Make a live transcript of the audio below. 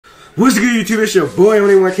What's good, YouTube? It's your boy,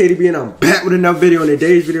 Only One KDB, and I'm back with another video. In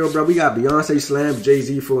today's video, bro, we got Beyonce slams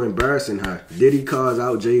Jay-Z for embarrassing her. Diddy calls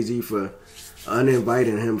out Jay-Z for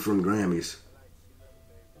uninviting him from Grammys.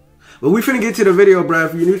 But we finna get to the video, bro.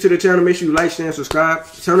 If you're new to the channel, make sure you like, share, and subscribe.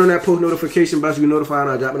 Turn on that post notification bell so you notified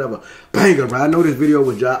when I drop another banger, bro. I know this video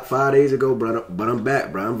was dropped 5 days ago, bro, but I'm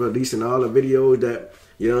back, bro. I'm releasing all the videos that,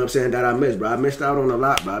 you know what I'm saying, that I missed, bro. I missed out on a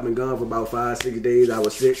lot, bro. I've been gone for about 5-6 days. I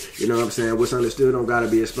was sick, you know what I'm saying. What's understood don't gotta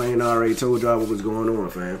be explained. I already told y'all what was going on,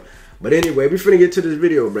 fam. But anyway, we finna get to this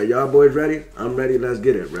video, bro. Y'all boys ready? I'm ready. Let's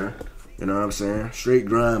get it, bro. You know what I'm saying? Straight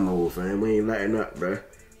grind mode, fam. We ain't letting up, bro.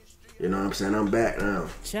 You know what I'm saying? I'm back now.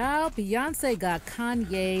 Child, Beyonce got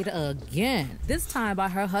Kanye'd again. This time by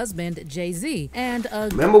her husband, Jay-Z. And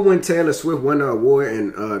remember when Taylor Swift won the award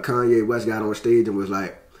and Kanye West got on stage and was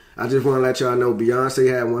like, I just want to let y'all know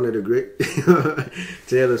Beyonce had one of the great.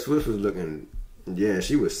 Taylor Swift was looking, yeah,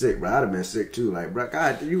 she was sick, bro. I'd have been sick too. Like, bro,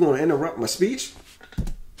 God, you going to interrupt my speech?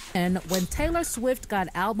 And when Taylor Swift got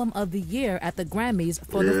Album of the Year at the Grammys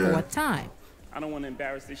for the 4th time. I don't want to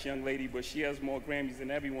embarrass this young lady, but she has more Grammys than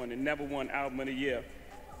everyone and never won Album of the Year.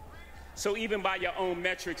 So even by your own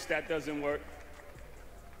metrics, that doesn't work.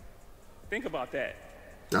 Think about that.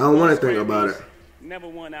 I don't want to think about it. Never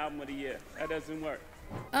won Album of the Year. That doesn't work.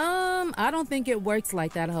 I don't think it works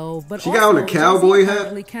like that, Hov. But she got on a cowboy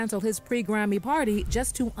hat. He canceled his pre-Grammy party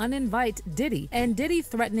just to uninvite Diddy, and Diddy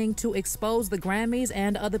threatening to expose the Grammys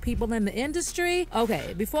and other people in the industry.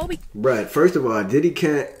 Okay, before we, bruh, first of all, Diddy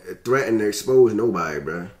can't threaten to expose nobody,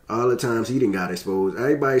 bruh. All the times he didn't got exposed,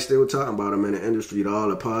 everybody's still talking about him in the industry. All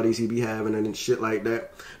the parties he be having and shit like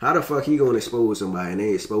that. How the fuck he gonna expose somebody and they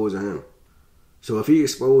exposing him? So if he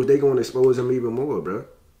exposed, they gonna expose him even more, bruh.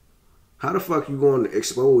 How the fuck you going to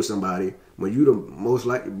expose somebody when you the most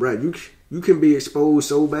likely, bro? You can be exposed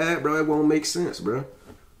so bad, bro, it won't make sense, bro.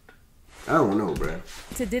 I don't know, bro.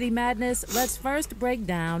 To Diddy Madness, let's first break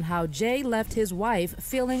down how Jay left his wife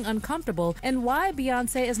feeling uncomfortable and why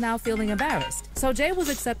Beyonce is now feeling embarrassed. So Jay was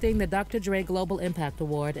accepting the Dr. Dre Global Impact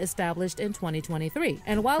Award established in 2023.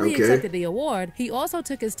 And while he accepted the award, he also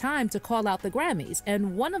took his time to call out the Grammys.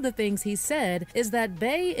 And one of the things he said is that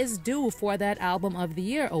Bey is due for that Album of the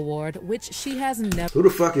Year award, which she has never. Who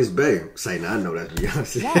the fuck is Bey? Say, nah, I know that's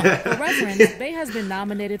Beyonce. For reference, Bey has been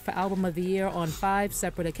nominated for Album of the Year on 5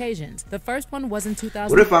 separate occasions. The first one was in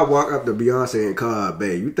 2000. What if I walk up to Beyonce and call her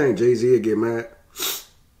Bey? You think Jay-Z would get mad?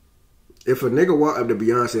 If a nigga walk up to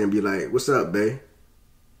Beyonce and be like, what's up, Bey?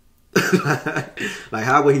 Like,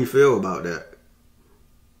 how would he feel about that?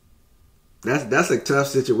 That's a tough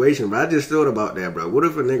situation, but I just thought about that, bro. What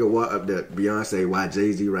if a nigga walk up to Beyonce while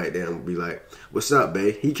Jay-Z right there and be like, what's up,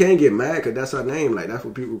 Bey? He can't get mad because that's her name. Like, that's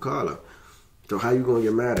what people call her. So how you gonna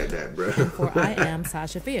get mad at that, bro? For I Am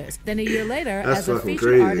Sasha Fierce. Then a year later, as a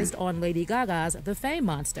featured artist on Lady Gaga's The Fame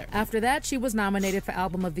Monster. After that, she was nominated for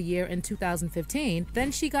Album of the Year in 2015.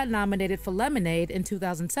 Then she got nominated for Lemonade in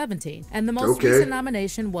 2017. And the most recent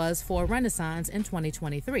nomination was for Renaissance in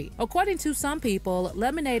 2023. According to some people,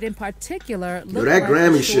 Lemonade in particular looked like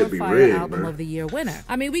Grammy a should be rigged, Album of the Year winner.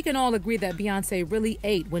 I mean, we can all agree that Beyonce really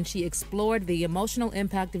ate when she explored the emotional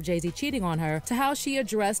impact of Jay-Z cheating on her to how she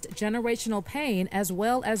addressed generational pain as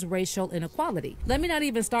well as racial inequality. Let me not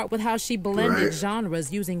even start with how she blended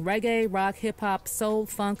genres using reggae, rock, hip-hop, soul,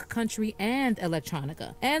 funk, country, and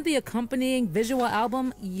electronica. And the accompanying visual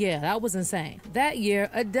album, yeah, that was insane. That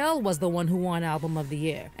year, Adele was the one who won Album of the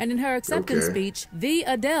Year. And in her acceptance speech, the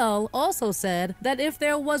Adele also said that if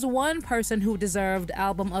there was one person who deserved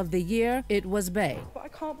Album of the Year, it was Bey. But I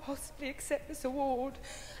can't possibly accept this award,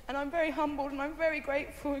 and I'm very humbled and I'm very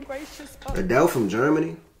grateful and gracious. But Adele from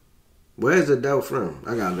Germany? Where's Adele from?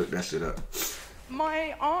 I gotta look that shit up.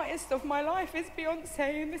 My artist of my life is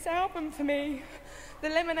Beyonce, and this album for me, the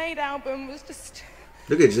Lemonade album, was just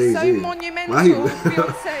look at Jay-Z. So monumental.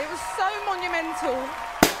 Beyonce, it was so monumental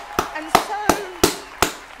and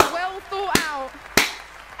so well thought out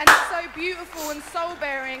and so beautiful and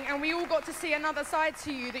soul-bearing, and we all got to see another side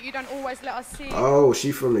to you that you don't always let us see. Oh,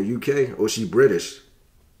 she from the UK or she British?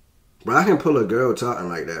 Bro, I can pull a girl talking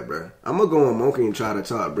like that, bro. I'm gonna go on Monkey and try to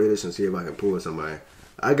talk British and see if I can pull somebody.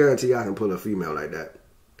 I guarantee I can pull a female like that.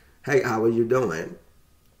 Hey, how are you doing?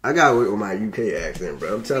 I gotta work with my UK accent,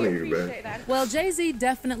 bro. I'm telling you, bro. Well, Jay-Z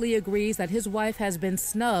definitely agrees that his wife has been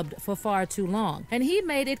snubbed for far too long. And he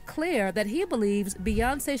made it clear that he believes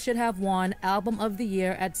Beyonce should have won Album of the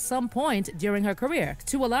Year at some point during her career.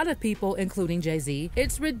 To a lot of people, including Jay-Z,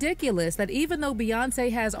 it's ridiculous that even though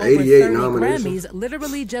Beyonce has over 30 Grammys,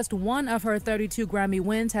 literally just one of her 32 Grammy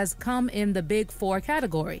wins has come in the Big Four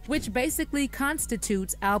category, which basically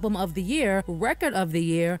constitutes Album of the Year, Record of the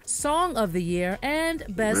Year, Song of the Year, and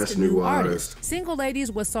Best Best New Artist. Single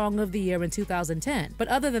Ladies was Song of the Year in 2010. But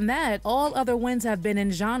other than that, all other wins have been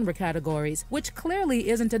in genre categories, which clearly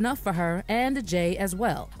isn't enough for her and Jay as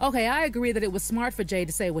well. Okay, I agree that it was smart for Jay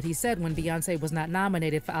to say what he said when Beyonce was not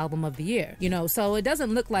nominated for Album of the Year. You know, so it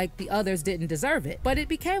doesn't look like the others didn't deserve it. But it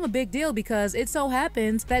became a big deal because it so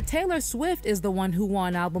happens that Taylor Swift is the one who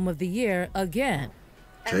won Album of the Year again.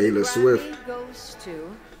 Taylor Swift goes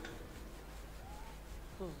to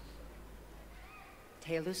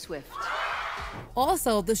Taylor Swift.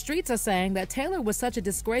 Also, the streets are saying that Taylor was such a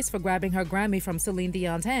disgrace for grabbing her Grammy from Celine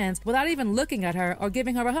Dion's hands without even looking at her or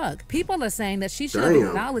giving her a hug. People are saying that she should have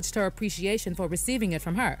acknowledged her appreciation for receiving it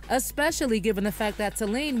from her, especially given the fact that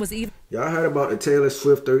Celine was even... Y'all heard about the Taylor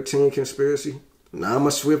Swift 13 conspiracy? Nah, I'm a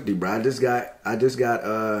Swiftie, bro. I just got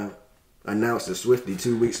announced a Swiftie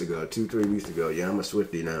 3 weeks ago. Yeah, I'm a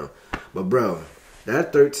Swiftie now. But bro,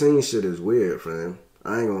 that 13 shit is weird, friend.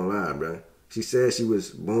 I ain't gonna lie, bro. She said she was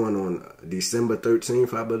born on December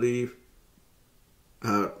 13th, I believe.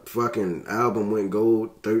 Her fucking album went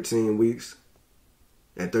gold 13 weeks.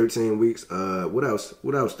 And 13 weeks, what else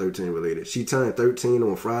 13 related? She turned 13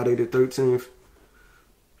 on Friday the 13th.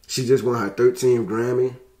 She just won her 13th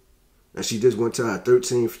Grammy. And she just went to her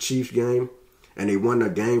 13th Chiefs game. And they won the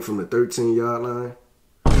game from the 13-yard line.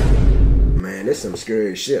 Man, that's some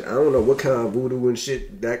scary shit. I don't know what kind of voodoo and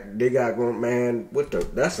shit that they got going, man.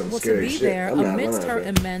 That's some scary shit. There amidst her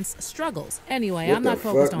immense struggles. Anyway, I'm not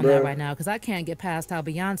focused on that right now because I can't get past how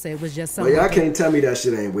Beyonce was just so... Well, y'all can't tell me that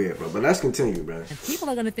shit ain't weird, bro. But let's continue, bro. And people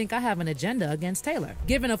are going to think I have an agenda against Taylor.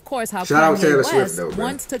 Given, of course, how Kanye West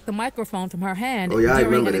once took the microphone from her hand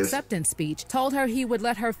during an acceptance speech, told her he would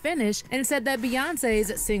let her finish, and said that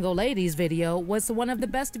Beyonce's Single Ladies video was one of the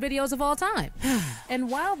best videos of all time. And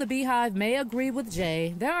while the Beehive may agree with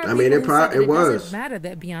Jay, there are people who said that it doesn't matter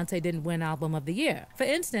that Beyonce didn't win Album of the Year. For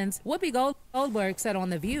instance, Whoopi Goldberg said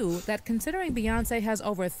on The View that considering Beyonce has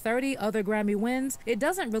over 30 other Grammy wins, it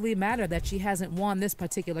doesn't really matter that she hasn't won this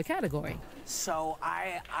particular category. So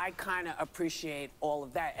I kind of appreciate all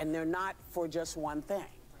of that, and they're not for just one thing.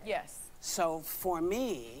 Yes. So for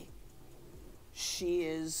me, she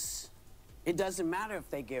is, it doesn't matter if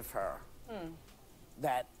they give her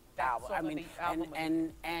that album. I mean,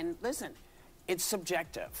 and listen, it's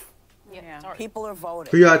subjective. Yeah. People are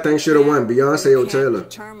voting. Who y'all think should have won, Beyonce or Taylor? You can't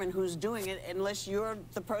determine who's doing it unless you're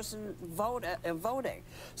the person voting.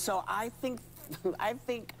 So I think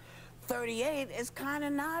 38 is kind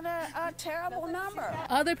of not a terrible number.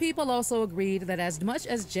 Other people also agreed that as much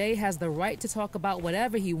as Jay has the right to talk about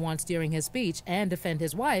whatever he wants during his speech and defend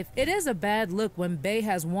his wife, it is a bad look when Bey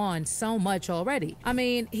has won so much already. I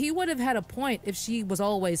mean, he would have had a point if she was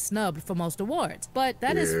always snubbed for most awards, but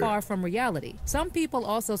that is far from reality. Some people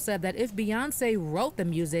also said that if Beyonce wrote the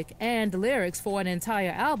music and lyrics for an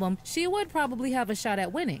entire album, she would probably have a shot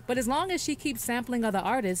at winning. But as long as she keeps sampling other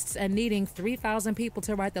artists and needing 3,000 people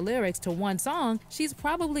to write the lyrics to one song, she's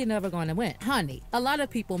probably never going to win. Honey, a lot of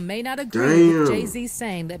people may not agree with Jay-Z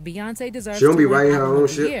saying that Beyonce deserves to win Album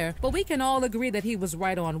of the Year, but we can all agree that he was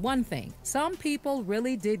right on one thing. Some people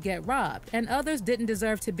really did get robbed, and others didn't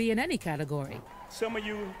deserve to be in any category. Some of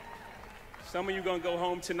you gonna go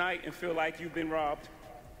home tonight and feel like you've been robbed.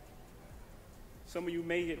 Some of you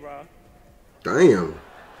may get robbed. Damn.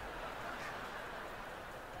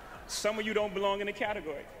 Some of you don't belong in the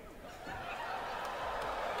category.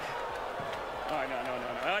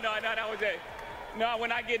 Oh, no, that was it. No, when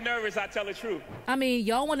I get nervous, I tell the truth. I mean,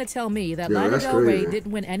 y'all want to tell me that Lana Del Rey didn't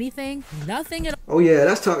win anything? Nothing at all? Oh, yeah,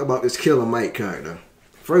 let's talk about this Killer Mike character.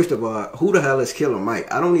 First of all, who the hell is Killer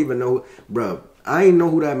Mike? I don't even know. Bro, I ain't know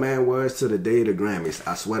who that man was till the day of the Grammys.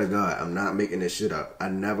 I swear to God, I'm not making this shit up. I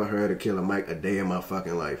never heard of Killer Mike a day in my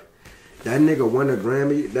fucking life. That nigga won a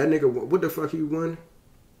Grammy. That nigga, what the fuck he won?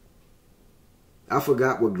 I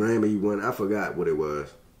forgot what Grammy he won. I forgot what it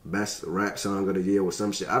was. Best rap song of the year or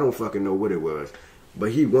some shit. I don't fucking know what it was. But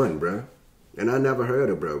he won, bro. And I never heard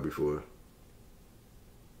of bro before.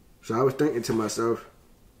 So I was thinking to myself,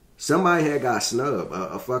 somebody had got snubbed.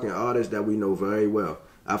 A fucking artist that we know very well.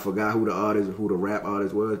 I forgot who the rap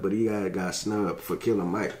artist was, but he got snubbed for Killer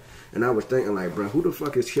Mike. And I was thinking like, bro, who the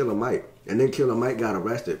fuck is Killer Mike? And then Killer Mike got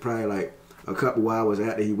arrested probably like a couple hours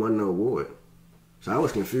after he won the award. So I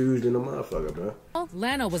was confused in the motherfucker, bro.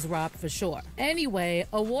 Lana was robbed for sure. Anyway,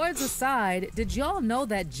 awards aside, did y'all know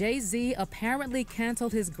that Jay-Z apparently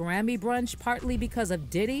canceled his Grammy brunch partly because of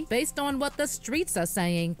Diddy? Based on what the streets are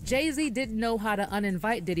saying, Jay-Z didn't know how to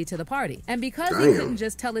uninvite Diddy to the party. And because he couldn't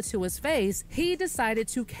just tell it to his face, he decided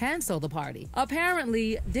to cancel the party.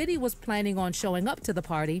 Apparently, Diddy was planning on showing up to the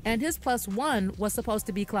party, and his +1 was supposed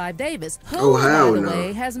to be Clive Davis, who, by the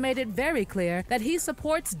way, has made it very clear that he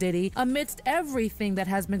supports Diddy amidst everything that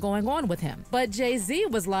has been going on with him. But Jay-Z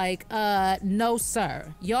was like, no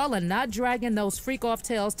sir, y'all are not dragging those freak-off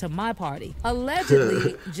tales to my party.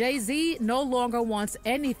 Allegedly, Jay-Z no longer wants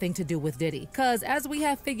anything to do with Diddy, cause as we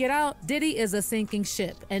have figured out, Diddy is a sinking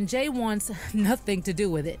ship, and Jay wants nothing to do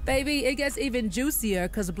with it. Baby, it gets even juicier,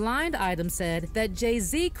 cause Blind Item said that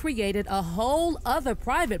Jay-Z created a whole other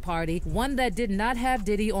private party, one that did not have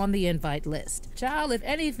Diddy on the invite list. Child, if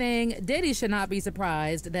anything, Diddy should not be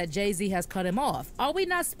surprised that Jay-Z has cut him off. Are we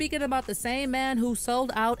not speaking about the same man who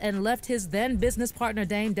sold out and left his then business partner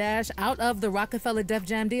Dame Dash out of the Rockefeller Def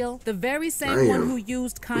Jam deal? The very same one who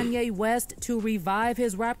used Kanye West to revive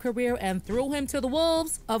his rap career and threw him to the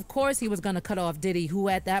wolves? Of course he was gonna cut off Diddy, who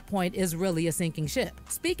at that point is really a sinking ship.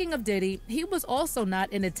 Speaking of Diddy, he was also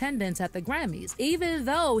not in attendance at the Grammys, even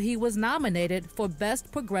though he was nominated for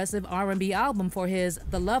Best Progressive R&B Album for his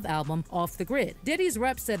The Love album, Off the Grid. Diddy's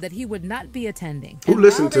rep said that he would not be attending. Who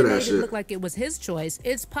listened to that shit? It looked like it was his choice.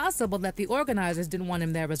 It's possible that the organizers didn't want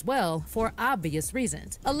him there as well, for obvious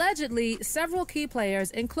reasons. Allegedly, several key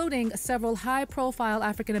players, including several high-profile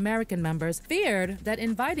African-American members, feared that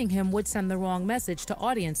inviting him would send the wrong message to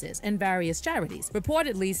audiences and various charities.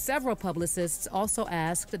 Reportedly, several publicists also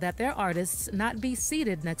asked that their artists not be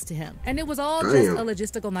seated next to him. And it was all just a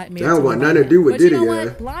logistical nightmare. That want nothing to do with Diddy, you know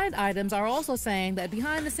what? Blind Items are also saying that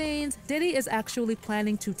behind the scenes, Diddy is actually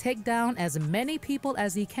planning to take down as many people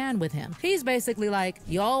as he can with him. He's basically like,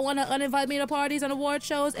 y'all want to uninvite me to parties and award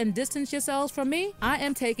shows and distance yourselves from me? I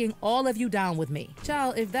am taking all of you down with me.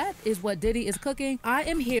 Child, if that is what Diddy is cooking, I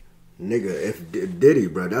am here. Nigga, if Diddy,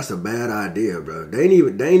 bro, that's a bad idea, bro. They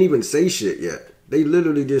ain't even say shit yet. They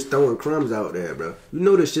literally just throwing crumbs out there, bro. You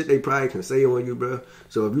know the shit they probably can say on you, bro.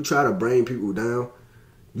 So if you try to bring people down,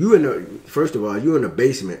 first of all, you in the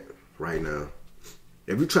basement right now.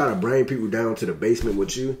 If you try to bring people down to the basement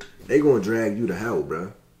with you, they gonna drag you to hell,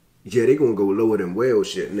 bro. Yeah, they gonna go lower than whale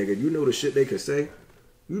shit, nigga. You know the shit they can say?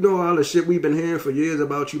 You know all the shit we've been hearing for years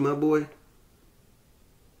about you, my boy?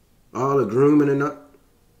 All the grooming and that.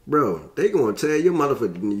 Bro, they gonna tell your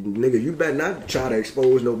motherfucker, nigga, you better not try to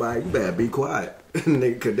expose nobody. You better be quiet.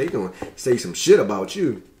 Nigga, cause they gonna say some shit about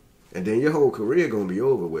you. And then your whole career gonna be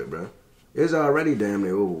over with, bro. It's already damn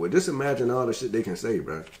near over with. Just imagine all the shit they can say,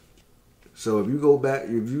 bro. So if you go back,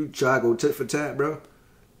 if you try to go tit for tat, bro,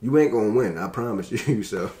 you ain't gonna win. I promise you.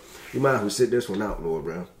 So you might as well sit this one out, Lord,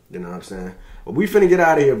 bro. You know what I'm saying? But we finna get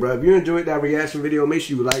out of here, bro. If you enjoyed that reaction video, make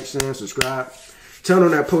sure you like, share, and subscribe. Turn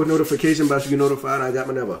on that post notification bell so you get notified I got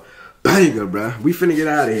my number. Banger, bro. We finna get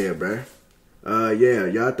out of here, bro. Yeah,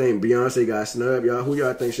 y'all think Beyonce got snubbed? Who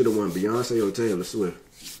y'all think should have won, Beyonce or Taylor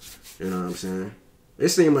Swift? You know what I'm saying? It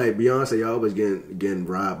seemed like Beyonce always getting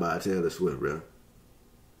robbed by Taylor Swift, bro.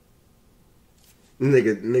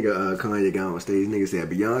 Nigga, Kanye got on stage. Nigga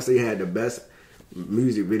said Beyonce had the best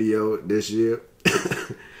music video this year.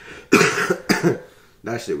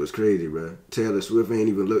 That shit was crazy, bro. Taylor Swift ain't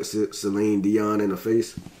even looked Celine Dion in the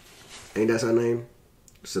face. Ain't that her name?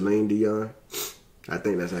 Celine Dion? I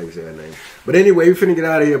think that's how you say her name. But anyway, we finna get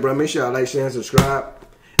out of here, bro. Make sure y'all like, share, and subscribe.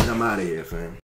 And I'm out of here, fam.